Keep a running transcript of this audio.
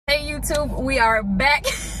YouTube, we are back.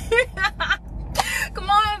 Come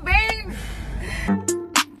on, babe.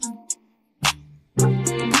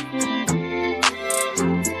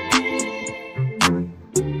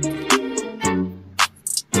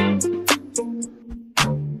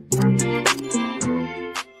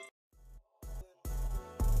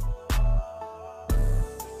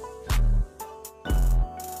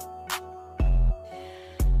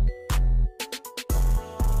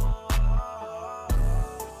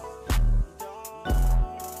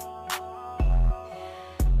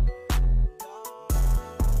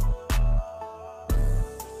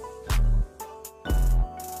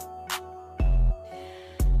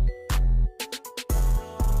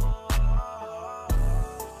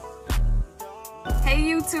 Hey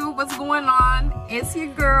YouTube, what's going on? It's your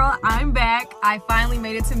girl, I'm back. I finally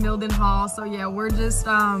made it to Mildenhall. So yeah, we're just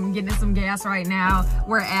getting some gas right now.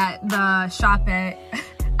 We're at the shop at,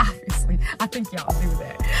 obviously, I think y'all knew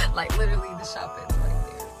that. Like literally the shop at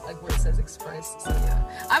right there, like where it says Express. So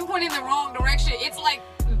yeah, I'm pointing the wrong direction. It's like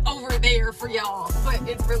over there for y'all, but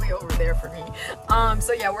it's really over there for me.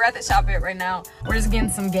 So yeah, we're at the shop at right now. We're just getting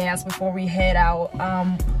some gas before we head out.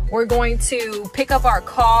 We're going to pick up our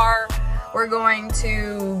car. We're going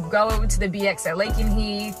to go to the BX at Lake and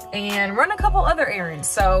Heath and run a couple other errands.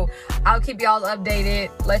 So I'll keep y'all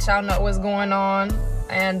updated, let y'all know what's going on.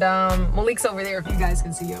 And Malik's over there if you guys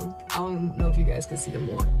can see him. I don't know if you guys can see him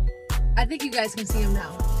more. I think you guys can see him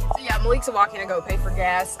now. So yeah, Malik's walking to go pay for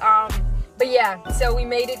gas. But yeah, so we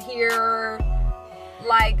made it here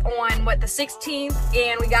like on what, the 16th,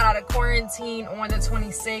 and we got out of quarantine on the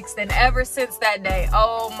 26th. And ever since that day,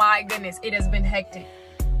 oh my goodness, it has been hectic.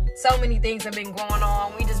 So many things have been going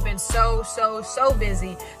on. We just been so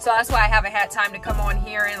busy. So that's why I haven't had time to come on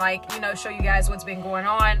here and like, you know, show you guys what's been going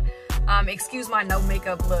on. Excuse my no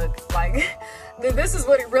makeup look. Like, this is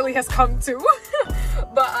what it really has come to.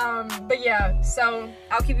 but yeah, so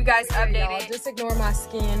I'll keep you guys updated. Just ignore my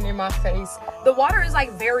skin and my face. The water is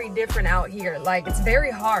like very different out here. Like, it's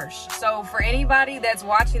very harsh. So for anybody that's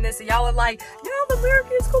watching this and y'all are like, y'all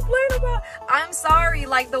Americans complain about, I'm sorry,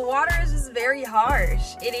 like the water is just very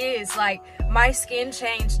harsh. It is. Like, my skin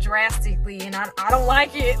changed drastically and I don't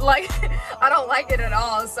like it. Like, I don't like it at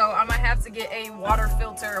all. So I'm gonna have to get a water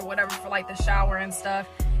filter or whatever for like the shower and stuff,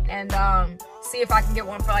 and see if I can get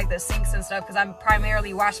one for like the sinks and stuff, because I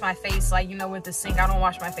primarily wash my face, like, you know, with the sink. I don't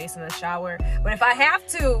wash my face in the shower, but if I have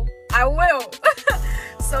to, I will.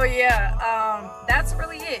 So yeah, that's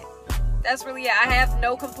really it. That's really it. I have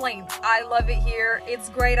no complaints. I love it here. It's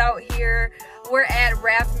great out here. We're at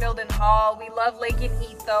RAF Mildenhall. We love Lake and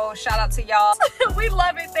Heath though. Shout out to y'all. We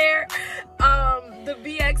love it there. The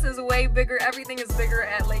BX is way bigger. Everything is bigger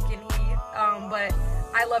at Lake and Heath. But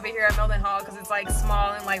I love it here at Mildenhall because it's like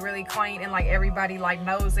small and like really quaint, and like everybody like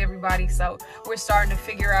knows everybody. So we're starting to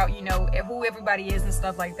figure out, you know, who everybody is and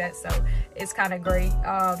stuff like that. So it's kind of great.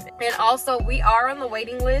 And also we are on the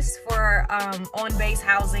waiting list for on-base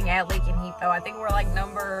housing at Lake and Heath though. I think we're like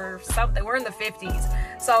number something. We're in the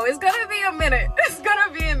 50s. So it's gonna be a minute. It's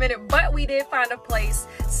gonna be a minute, but we did find a place.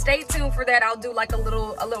 Stay tuned for that. I'll do like a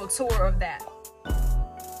little tour of that.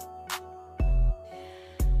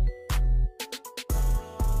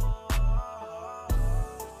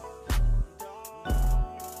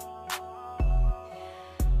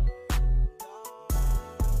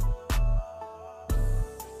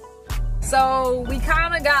 So we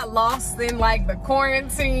kind of got lost in like the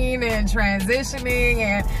quarantine and transitioning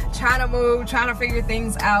and trying to move, trying to figure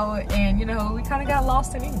things out. And, you know, we kind of got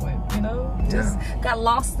lost in England, you know? Just got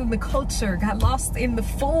lost in the culture, got lost in the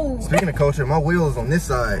food. Speaking of culture, my wheel is on this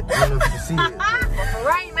side. I don't know if you can see it. But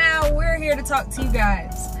right now, we're here to talk to you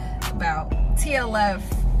guys about TLF,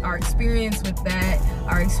 our experience with that,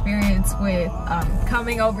 our experience with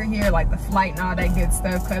coming over here, like the flight and all that good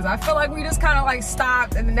stuff, because I feel like we just kind of like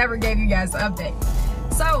stopped and never gave you guys an update.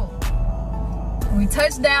 So we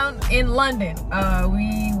touched down in London.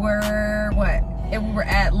 We were we were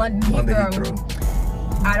at London Heathrow.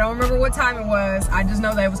 I don't remember what time it was. I just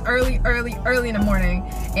know that it was early in the morning,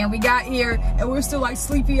 and we got here and we were still like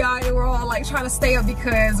sleepy-eyed, and we're all like trying to stay up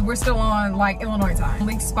because we're still on like Illinois time.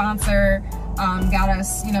 League sponsor got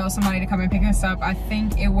us, you know, somebody to come and pick us up. I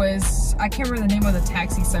think it was, I can't remember the name of the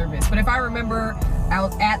taxi service, but if I remember,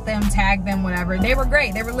 I'll at them, tag them, whatever. They were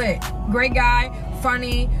great. They were lit. Great guy,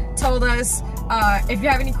 funny, told us, if you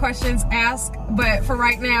have any questions, ask. But for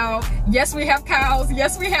right now, yes, we have cows.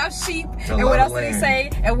 Yes, we have sheep. And what else did he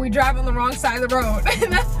say? And we drive on the wrong side of the road.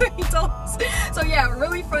 And that's what he told us. So yeah,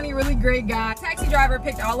 really funny, really great guy. Taxi driver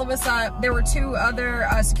picked all of us up. There were 2 other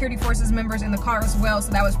security forces members in the car as well,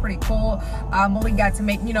 so that was pretty cool. Malik got to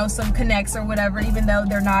make, you know, some connects or whatever, even though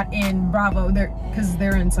they're not in Bravo, because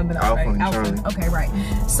they're in something else, Alpha right? and Alpha. Charlie. Okay, right.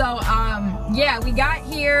 So yeah, we got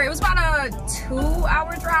here. It was about a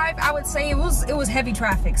 2-hour drive, I would say. It was heavy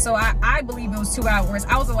traffic, so I believe it was 2 hours.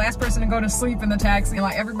 I was the last person to go to sleep in the taxi, and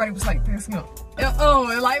like everybody was like this, you know,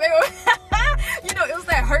 oh, and like they were you know, it was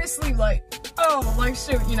that hurt sleep, like, oh, like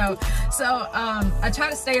shoot, you know. So I try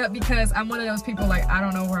to stay up because I'm one of those people, like, I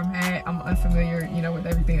don't know where I'm at, I'm unfamiliar, you know, with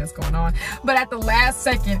everything that's going on. But at the last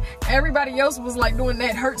second, everybody else was like doing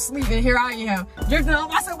that hurt sleep, and here I am drifting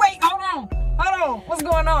home. I said, wait, hold on, what's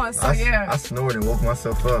going on? So yeah, I snored and woke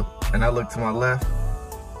myself up, and I looked to my left,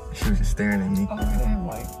 and she was just staring at me. Oh man,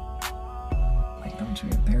 like don't you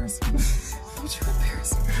embarrass me. Don't you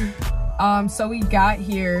embarrass me. So we got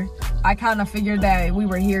here. I kind of figured that we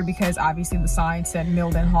were here because obviously the sign said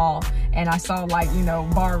Mildenhall, and I saw, like, you know,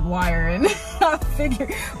 barbed wire, and I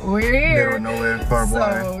figured we're here. There were nowhere barbed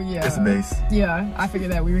wire. Yeah, it's a base. Yeah, I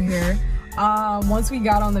figured that we were here. Once we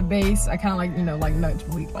got on the base, I kind of, like, you know, like nudged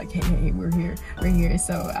Malik, like, hey, we're here.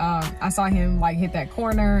 So I saw him like hit that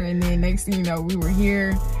corner, and then next thing you know, we were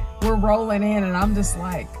here. We're rolling in, and I'm just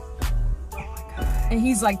like, and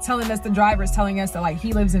he's like telling us, the driver's telling us that like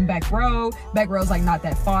he lives in Back Row. Back Row's like not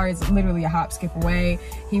that far, it's literally a hop skip away.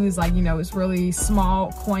 He was like, you know, it's really small,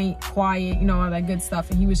 quaint, quiet, you know, all that good stuff.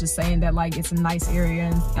 And he was just saying that like it's a nice area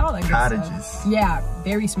and all that good cottages stuff. Yeah,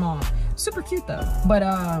 very small, super cute though. But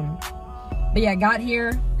yeah, got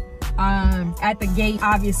here. At the gate,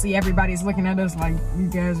 obviously everybody's looking at us like, you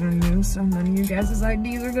guys are new, so none of you guys'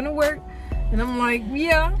 IDs are gonna work. And I'm like,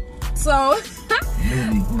 yeah. So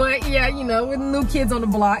but yeah, you know, with new kids on the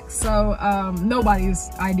block, so nobody's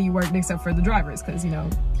ID worked except for the drivers, because, you know,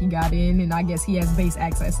 he got in and I guess he has base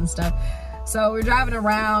access and stuff. So we're driving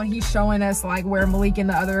around, he's showing us like where Malik and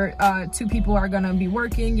the other 2 people are gonna be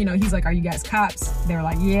working. You know, he's like, are you guys cops? They're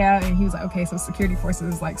like, yeah. And he was like, okay, so security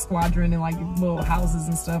forces, like squadron and like little houses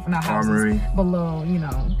and stuff, not houses, armory, below, you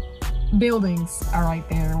know, buildings are right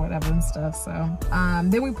there or whatever and stuff. So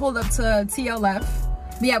then we pulled up to TLF.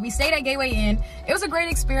 But yeah, we stayed at Gateway Inn. It was a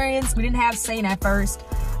great experience. We didn't have Saint at first.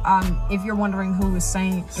 If you're wondering who is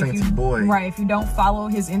Saint, Sainty boy, right? If you don't follow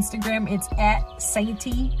his Instagram, it's at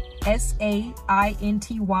Sainty, SAINTY,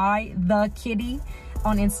 the kitty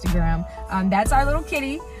on Instagram. That's our little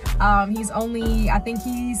kitty. He's only, I think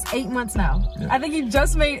he's 8 months now. Yeah. I think he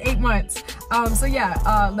just made 8 months. So yeah,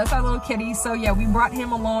 that's our little kitty. So yeah, we brought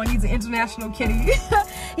him along. He's an international kitty.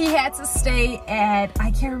 He had to stay at,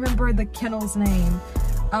 I can't remember the kennel's name.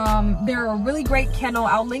 They're a really great kennel.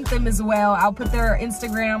 I'll link them as well. I'll put their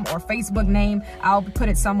Instagram or Facebook name. I'll put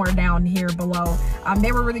it somewhere down here below.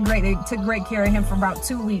 They were really great. They took great care of him for about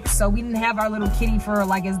 2 weeks. So we didn't have our little kitty for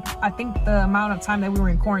like, I think the amount of time that we were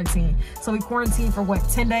in quarantine. So we quarantined for what,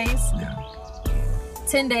 10 days? Yeah.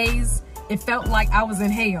 10 days. It felt like I was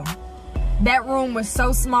in hell. That room was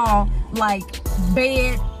so small, like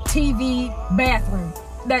bed, TV, bathroom.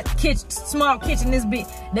 That kitchen, small kitchen, this big,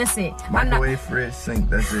 that's it. Microwave, fridge, sink,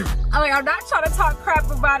 that's it. I'm not trying to talk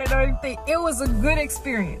crap about it or anything. It was a good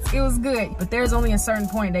experience. It was good. But there's only a certain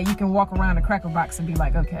point that you can walk around a cracker box and be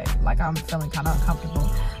like, okay, like I'm feeling kind of uncomfortable.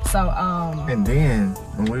 So, and then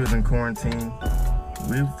when we was in quarantine,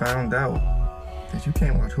 we found out that you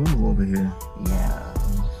can't watch Hulu over here. Yeah.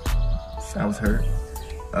 So I was hurt.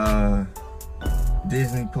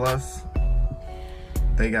 Disney Plus,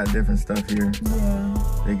 they got different stuff here. Yeah.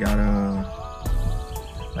 They got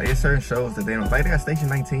like it's certain shows that they don't like. They got Station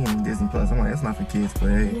 19 in Disney Plus. I'm like, that's not for kids, but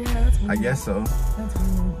hey, yeah, that's weird. I guess so. That's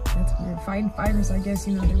weird. That's weird. Fighting fighters, I guess,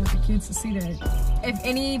 you know, they want the kids to see that. If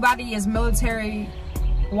anybody is military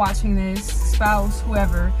watching this, spouse,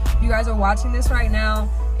 whoever, you guys are watching this right now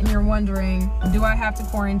and you're wondering, do I have to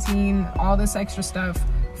quarantine, all this extra stuff?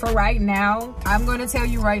 For right now, I'm going to tell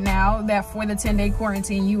you right now that for the 10-day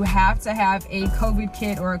quarantine, you have to have a COVID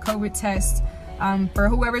kit or a COVID test for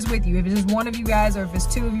whoever's with you. If it's just one of you guys or if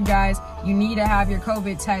it's 2 of you guys, you need to have your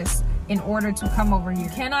COVID test in order to come over here. You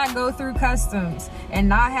cannot go through customs and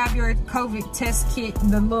not have your COVID test kit,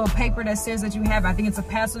 the little paper that says that you have. I think it's a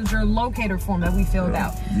passenger locator form that we filled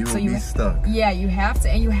out. You will be stuck. Yeah, you have to,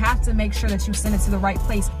 and you have to make sure that you send it to the right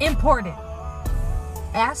place. Important.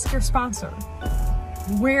 Ask your sponsor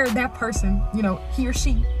where that person, you know, he or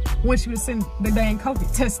she wants you to send the dang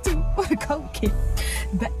COVID test to or the COVID kit.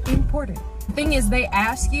 That's important. The thing is, they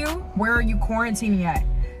ask you, where are you quarantining at?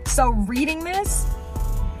 So reading this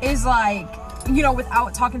is like, you know,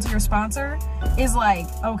 without talking to your sponsor is like,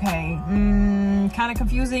 okay, kind of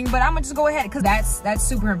confusing, but I'm gonna just go ahead because that's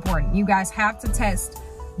super important. You guys have to test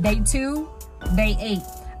day 2, day 8.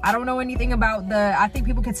 I don't know anything about I think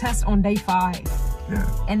people can test on day 5.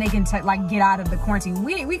 Yeah. And they can like get out of the quarantine.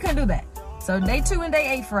 We couldn't do that. So day 2 and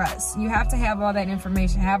day 8 for us. You have to have all that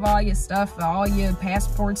information, have all your stuff, all your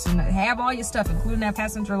passports, and have all your stuff, including that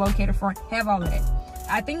passenger locator form. Have all of that.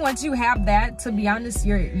 I think once you have that, to be honest,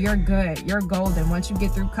 you're good. You're golden. Once you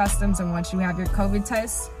get through customs and once you have your COVID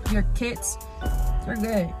tests, your kits, you're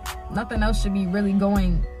good. Nothing else should be really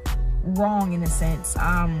going wrong in a sense.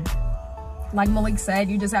 Like Malik said,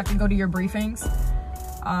 you just have to go to your briefings.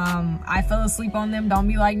 I fell asleep on them. Don't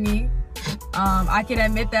be like me. I can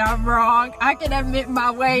admit that I'm wrong. I can admit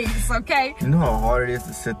my ways, okay? You know how hard it is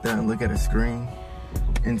to sit there and look at a screen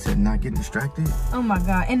and to not get distracted? Oh my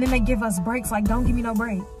God. And then they give us breaks. Like, don't give me no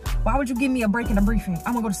break. Why would you give me a break in a briefing?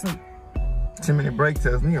 I'm gonna go to sleep. 10-minute break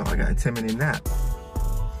tells me, oh, I got a 10-minute nap.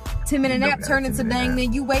 10-minute nap turned into dang,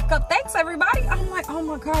 then you wake up. Thanks, everybody. I'm like, oh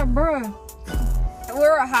my God, bruh.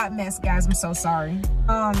 We're a hot mess, guys. I'm so sorry.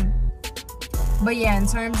 But yeah, in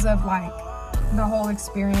terms of like the whole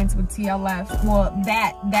experience with TLF, well,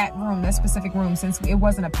 that room, that specific room, since it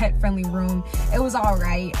wasn't a pet-friendly room, it was all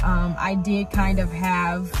right. I did kind of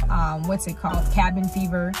have, what's it called? Cabin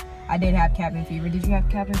fever. I did have cabin fever. Did you have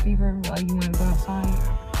cabin fever? Like, you want to go outside?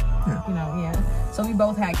 Yeah. You know, yeah. So we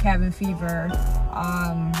both had cabin fever.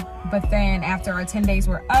 But then after our 10 days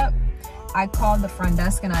were up, I called the front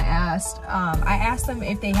desk and I asked them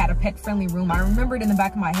if they had a pet-friendly room. I remembered in the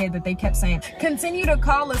back of my head that they kept saying, continue to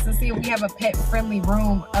call us to see if we have a pet-friendly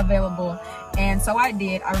room available. And so I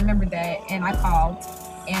did. I remembered that and I called.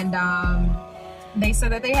 And they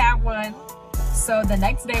said that they had one. So the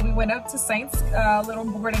next day we went up to Saint's little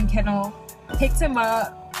boarding kennel, picked him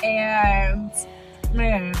up, and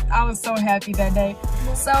man, I was so happy that day.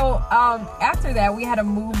 So after that, we had to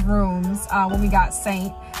move rooms when we got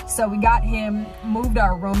Saint. So we got him, moved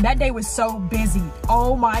our room. That day was so busy.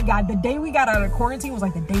 Oh my God, the day we got out of quarantine was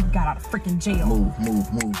like the day we got out of freaking jail.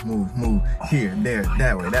 Move. Here, there,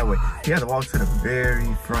 that way. He had to walk to the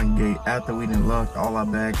very front gate after we done locked all our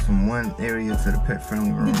bags from one area to the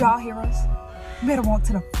pet-friendly room. Did y'all hear us? You better walk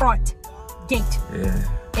to the front gate. Yeah.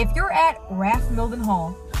 If you're at RAF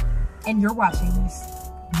Mildenhall and you're watching this,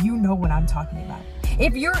 you know what I'm talking about.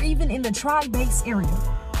 If you're even in the tri-base area,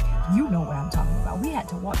 you know what I'm talking about. We had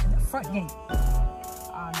to walk to the front gate.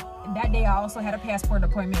 That day I also had a passport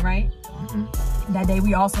appointment, right? Mm-hmm. That day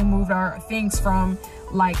we also moved our things from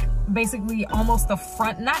like basically almost the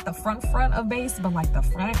front, not the front of base, but like the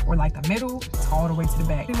front or like the middle, all the way to the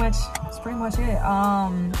back. That's pretty much it.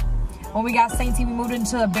 When we got Saint T, we moved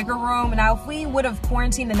into a bigger room. Now, if we would have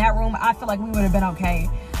quarantined in that room, I feel like we would have been okay.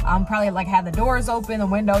 Probably like have the doors open, the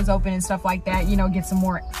windows open and stuff like that, you know, get some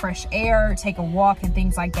more fresh air, take a walk and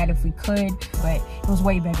things like that if we could, but it was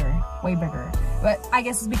way bigger. But I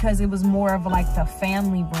guess it's because it was more of like the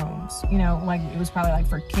family rooms, you know, like it was probably like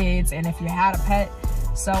for kids and if you had a pet.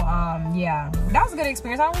 So yeah, that was a good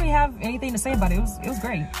experience. I don't really have anything to say about it. It was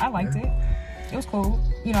great. I liked it. It was cool.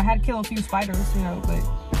 You know, I had to kill a few spiders, you know, but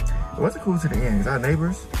it wasn't cool to the end because our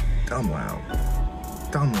neighbors, dumb loud.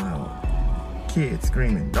 Kids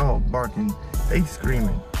screaming, dog barking, they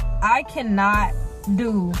screaming. I cannot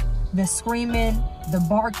do the screaming, the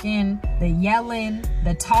barking, the yelling,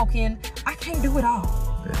 the talking. I can't do it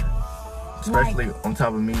all. Yeah. Especially on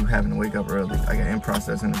top of me having to wake up early. I got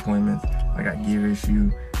in-processing appointments. I got gear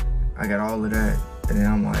issue. I got all of that. And then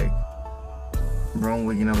I'm like, bro, I'm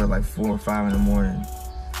waking up at like 4 or 5 in the morning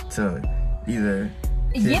to either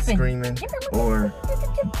kids screaming or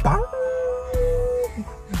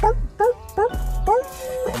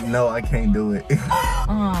no, I can't do it.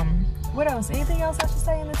 What else? Anything else I should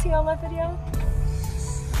say in the TLF video?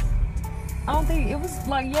 I don't think it was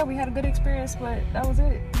like, yeah, we had a good experience, but that was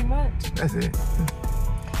it, pretty much. That's it.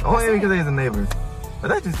 Only because they're the neighbors. But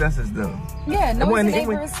that's just dumb. Yeah, noisy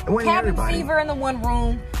neighbors, cabin fever in the one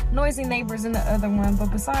room, noisy neighbors in the other one.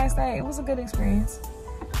 But besides that, it was a good experience.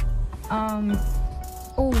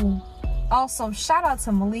 Ooh. Also, shout out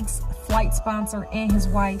to Malik's flight sponsor and his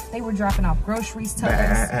wife. They were dropping off groceries to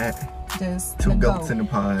us. Just Two goats in the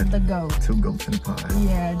pod. The goat. 2 goats in the pod.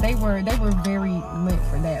 Yeah, they were very lit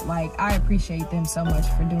for that. Like, I appreciate them so much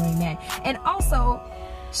for doing that. And also,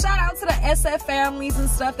 shout out to the SF families and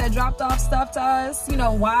stuff that dropped off stuff to us. You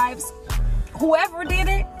know, wives. Whoever did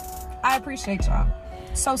it, I appreciate y'all.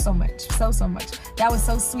 So much. That was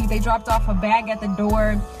so sweet. They dropped off a bag at the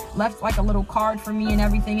door, left like a little card for me and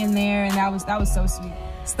everything in there, and that was so sweet.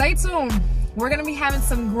 Stay tuned. We're gonna be having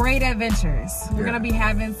some great adventures. We're gonna be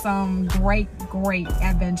having some great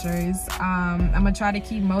adventures. I'm gonna try to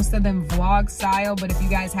keep most of them vlog style, but if you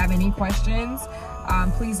guys have any questions,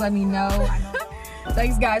 please let me know.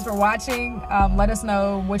 Thanks guys for watching. Let us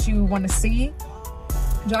know what you want to see.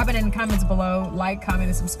 Drop it in the comments below. Like, comment,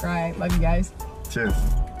 and subscribe. Love you guys. Cheers.